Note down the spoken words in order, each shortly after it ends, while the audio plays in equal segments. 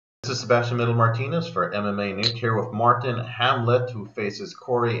is Sebastian Middle Martinez for MMAnytt here with Marthin Hamlet, who faces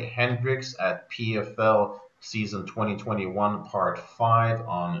Corey Hendricks at PFL Season 2021 Part 5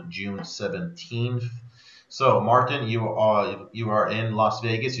 on June 17th. So, Marthin, you are in Las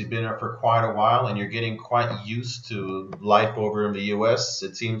Vegas. You've been there for quite a while, and you're getting quite used to life over in the U.S.,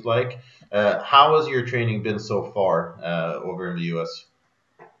 it seems like. How has your training been so far over in the U.S.?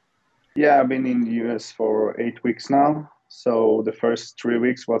 Yeah, I've been in the US for 8 weeks now. So the first 3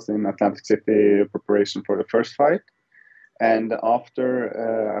 weeks was in Atlantic City preparation for the first fight, and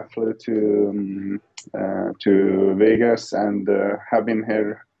after I flew to Vegas and have been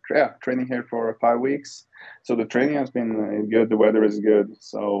here, training here for 5 weeks. So the training has been good. The weather is good.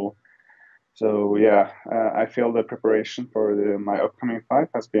 I feel the preparation for my upcoming fight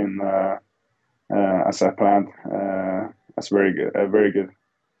has been as I planned. As very good, very good.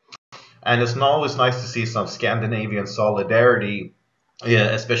 And it's always nice to see some Scandinavian solidarity, yeah,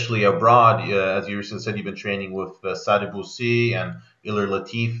 especially abroad. As you said, you've been training with Sadibousi and Ilir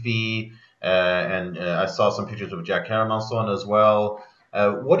Latifi, and I saw some pictures of Jack Hermansson as well.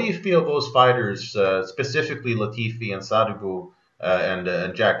 What do you feel of those fighters, specifically Latifi and Sadibu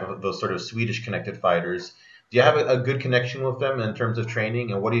and Jack, those sort of Swedish connected fighters? Do you have a good connection with them in terms of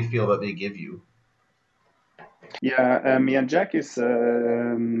training, and what do you feel that they give you? Yeah, me and Jack is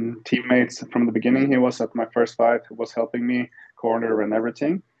teammates from the beginning. He was at my first fight, was helping me corner and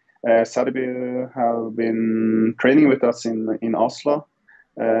everything. Sadibi have been training with us in Oslo.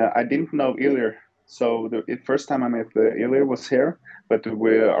 I didn't know Ilir, so the first time I met Ilir was here, but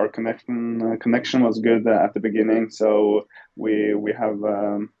our connection was good at the beginning. So we have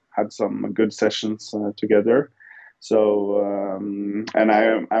had some good sessions together. So and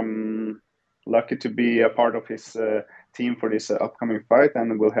I'm lucky to be a part of his team for this upcoming fight,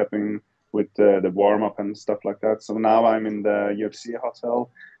 and will help him with the warm up and stuff like that. So now I'm in the UFC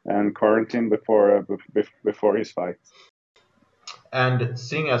hotel and quarantine before his fight. And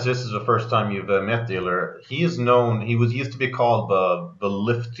seeing as this is the first time you've met Ilir, he is known. He used to be called the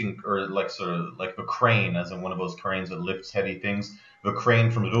lifting, or like sort of like the crane, as in one of those cranes that lifts heavy things. The crane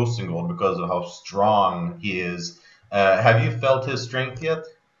from Rosengård, because of how strong he is. Have you felt his strength yet?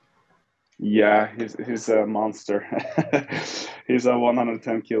 Yeah, he's a monster. He's a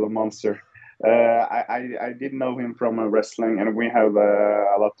 110 kilo monster. I did know him from wrestling, and we have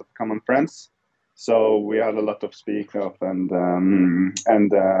a lot of common friends. So we had a lot of speak of,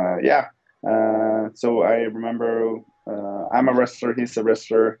 yeah. So I remember I'm a wrestler. He's a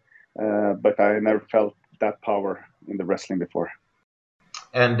wrestler, but I never felt that power in the wrestling before.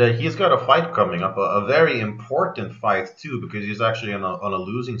 And he's got a fight coming up, a very important fight too, because he's actually on a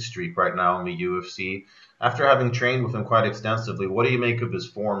losing streak right now in the UFC. After having trained with him quite extensively, what do you make of his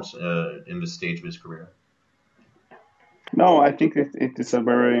forms in this stage of his career? No, I think it is a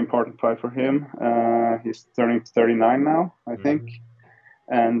very important fight for him. He's turning 39 now, I think.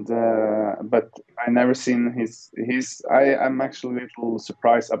 And but I never seen his. I'm actually a little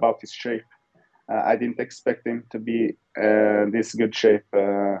surprised about his shape. I didn't expect him to be this good shape.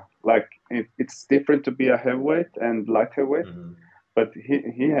 Like it's different to be a heavyweight and light heavyweight, but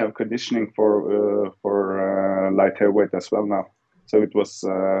he have conditioning for light heavyweight as well now. So it was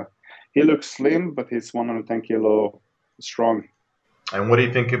he looks slim, but he's 110 kilo strong. And what do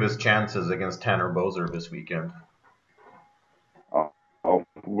you think of his chances against Tanner Boser this weekend?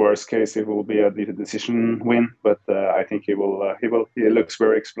 Worst case, it will be a decision win, but I think he will. He looks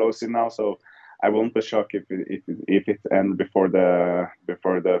very explosive now, so I won't be shocked if it ends before the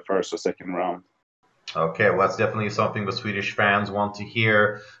first or second round. Okay, well, that's definitely something the Swedish fans want to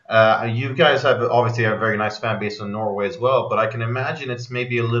hear. You guys have obviously a very nice fan base in Norway as well, but I can imagine it's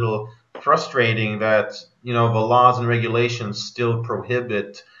maybe a little frustrating that the laws and regulations still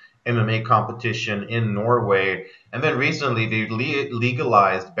prohibit MMA competition in Norway. And then recently they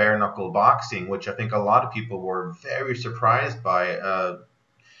legalized bare knuckle boxing, which I think a lot of people were very surprised by.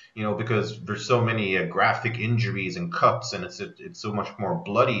 Because there's so many graphic injuries and cuts, and it's so much more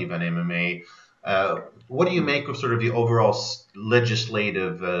bloody than MMA. What do you make of sort of the overall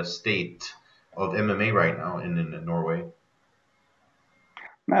legislative state of MMA right now in Norway?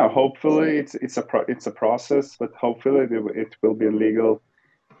 Now, hopefully, it's a process, but hopefully it will be legal.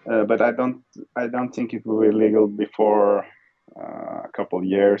 But I don't think it will be legal before a couple of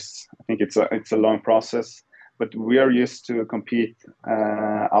years. I think it's a long process. But we are used to compete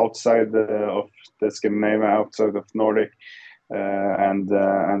outside of the Scandinavia, outside of Nordic, and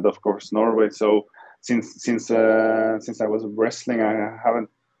of course Norway. So since I was wrestling, I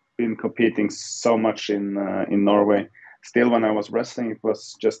haven't been competing so much in Norway. Still, when I was wrestling, it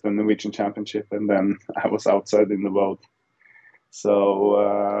was just the Norwegian Championship, and then I was outside in the world.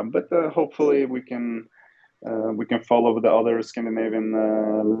 So, but hopefully we can follow the other Scandinavian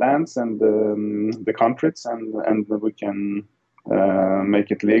lands and the countries, and we can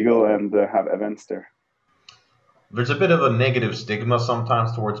make it legal and have events there. There's a bit of a negative stigma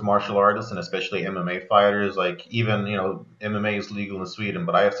sometimes towards martial artists and especially MMA fighters. Like even MMA is legal in Sweden,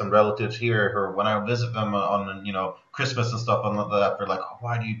 but I have some relatives here who, when I visit them on Christmas and stuff on that, they're like, oh,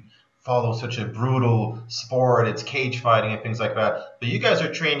 why do you follow such a brutal sport? It's cage fighting and things like that. But you guys are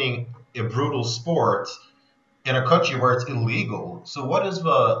training a brutal sport in a country where it's illegal. So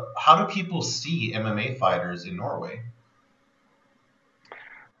how do people see MMA fighters in Norway?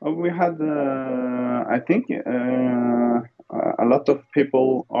 We had, I think, a lot of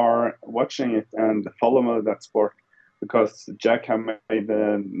people are watching it and follow that sport because Jack have made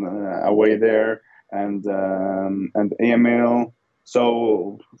a way there, and AML.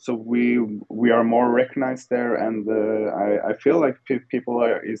 So we are more recognized there, and I feel like people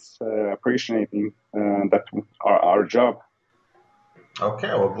is appreciating that our job. Okay,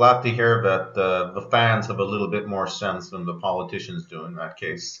 well, glad to hear that the fans have a little bit more sense than the politicians do in that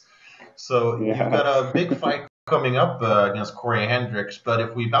case. So you've got Yes. a big fight coming up against Corey Hendricks, but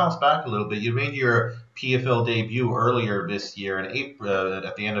if we bounce back a little bit, you made your PFL debut earlier this year in April,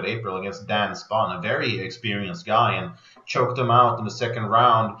 at the end of April against Dan Spahn, a very experienced guy, and choked him out in the second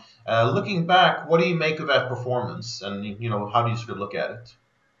round. Looking back, what do you make of that performance, and how do you sort of look at it?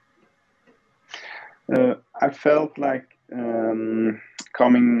 I felt like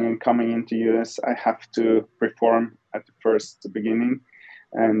coming into US, I have to perform at the first beginning,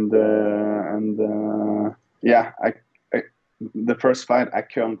 and yeah, I the first fight I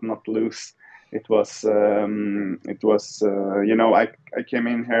couldn't not lose. I came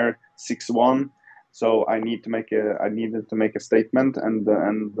in here 6-1, so I needed to make a statement, and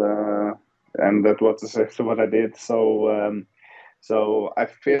that was what I did. So I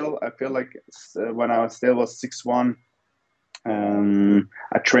feel like when I still was 6-1,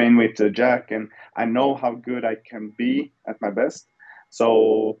 I train with Jack, and I know how good I can be at my best.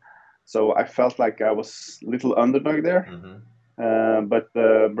 So I felt like I was little underdog there. Mm-hmm. But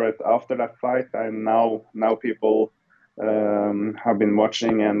after that fight, I now people have been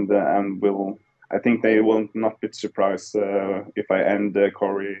watching, and will, I think they will not be surprised if I end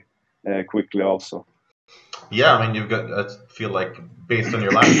Corey quickly also. Yeah, I mean, you've got. I feel like based on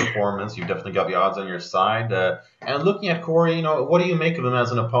your last performance, you've definitely got the odds on your side. And looking at Corey, what do you make of him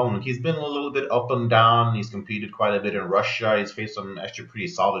as an opponent? He's been a little bit up and down. He's competed quite a bit in Russia. He's faced some actually pretty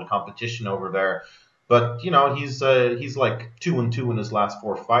solid competition over there. But he's like 2-2 in his last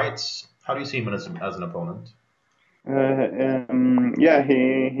four fights. How do you see him as an opponent? Yeah,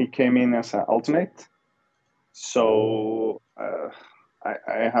 he came in as an alternate. So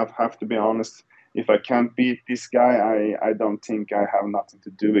I have to be honest. If I can't beat this guy, I don't think I have nothing to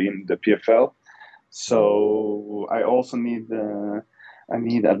do in the PFL. So I also need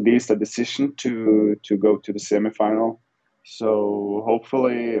at least a decision to go to the semifinal. So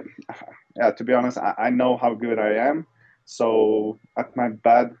hopefully, yeah. To be honest, I know how good I am. So at my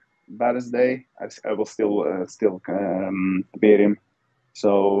baddest day, I will still beat him.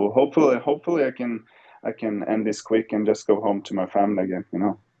 So hopefully I can end this quick and just go home to my family again.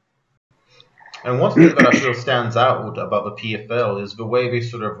 And one thing that I feel stands out about the PFL is the way they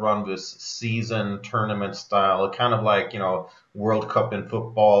sort of run this season tournament style, kind of like, World Cup in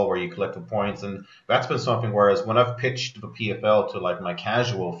football where you collect the points. And that's been something, whereas when I've pitched the PFL to like my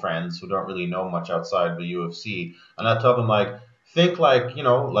casual friends who don't really know much outside the UFC, and I tell them like, think like,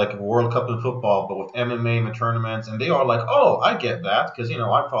 like World Cup in football, but with MMA in the tournaments. And they are like, oh, I get that because,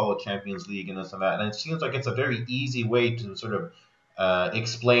 I follow Champions League and this and that. And it seems like it's a very easy way to sort of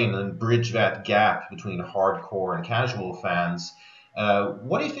explain and bridge that gap between hardcore and casual fans.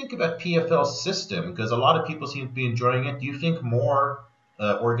 What do you think about PFL's system? Because a lot of people seem to be enjoying it. Do you think more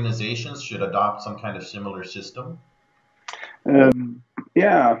organizations should adopt some kind of similar system?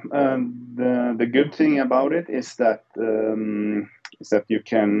 Yeah, the good thing about it is that you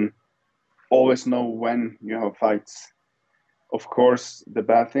can always know when you have fights. Of course, the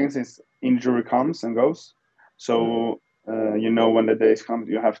bad things is injury comes and goes. So when the days come,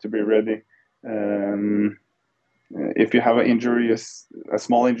 you have to be ready. If you have an injury, a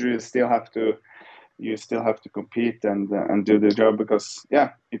small injury, you still have to compete and do the job because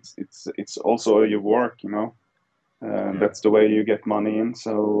it's also your work. That's the way you get money in.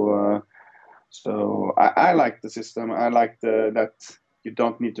 So I like the system. I like that you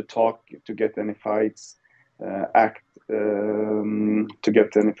don't need to talk to get any fights, act to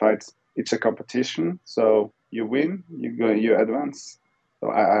get any fights. It's a competition, so you win, you advance. So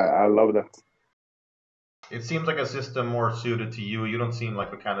I love that. It seems like a system more suited to you. You don't seem like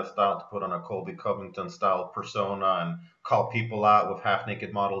the kind of style to put on a Colby Covington style persona and call people out with half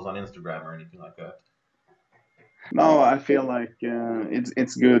naked models on Instagram or anything like that. No, I feel like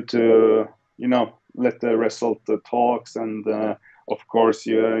it's good to let the result talks, and of course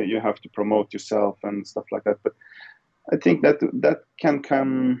you have to promote yourself and stuff like that. But I think that can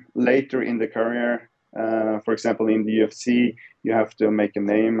come later in the career. For example, in the UFC, you have to make a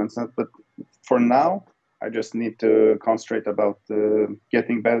name and stuff. But for now, I just need to concentrate about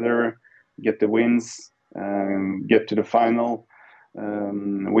getting better, get the wins, get to the final,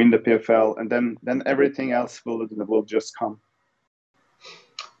 win the PFL, and then everything else will just come.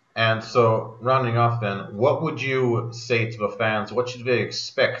 And so, rounding off then, what would you say to the fans? What should they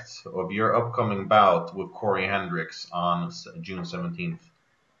expect of your upcoming bout with Corey Hendricks on June 17th?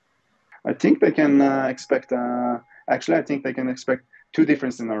 I think they can expect. Actually, I think they can expect two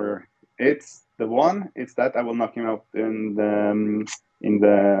different scenarios. It's the one. It's that I will knock him out in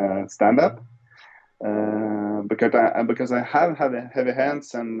the stand up because I have heavy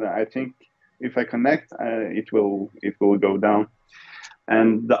hands, and I think if I connect, it will go down.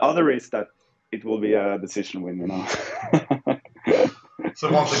 And the other is that it will be a decision win.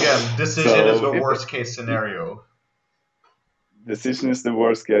 So once again, decision is the worst case scenario. Decision is the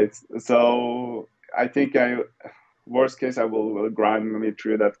worst case. So I think worst case I will grind me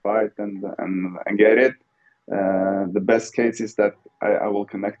through that fight and get it. The best case is that I will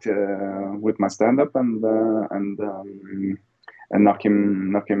connect with my stand up and knock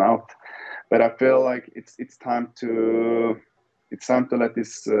him out. But I feel like it's time to let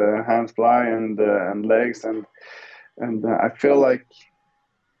his hands fly and legs and I feel like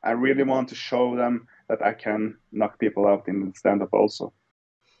I really want to show them that I can knock people out in stand up also.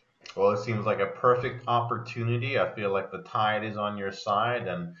 Well, it seems like a perfect opportunity. I feel like the tide is on your side,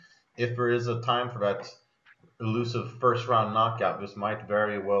 and if there is a time for that elusive first round knockout, this might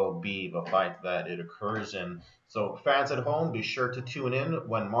very well be the fight that it occurs in. So, fans at home, be sure to tune in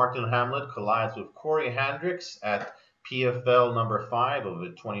when Marthin Hamlet collides with Corey Hendricks at PFL number 5 of the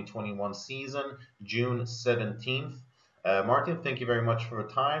 2021 season, June 17th. Marthin, thank you very much for the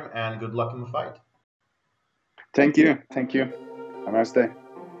time and good luck in the fight. Thank you. Have a nice day.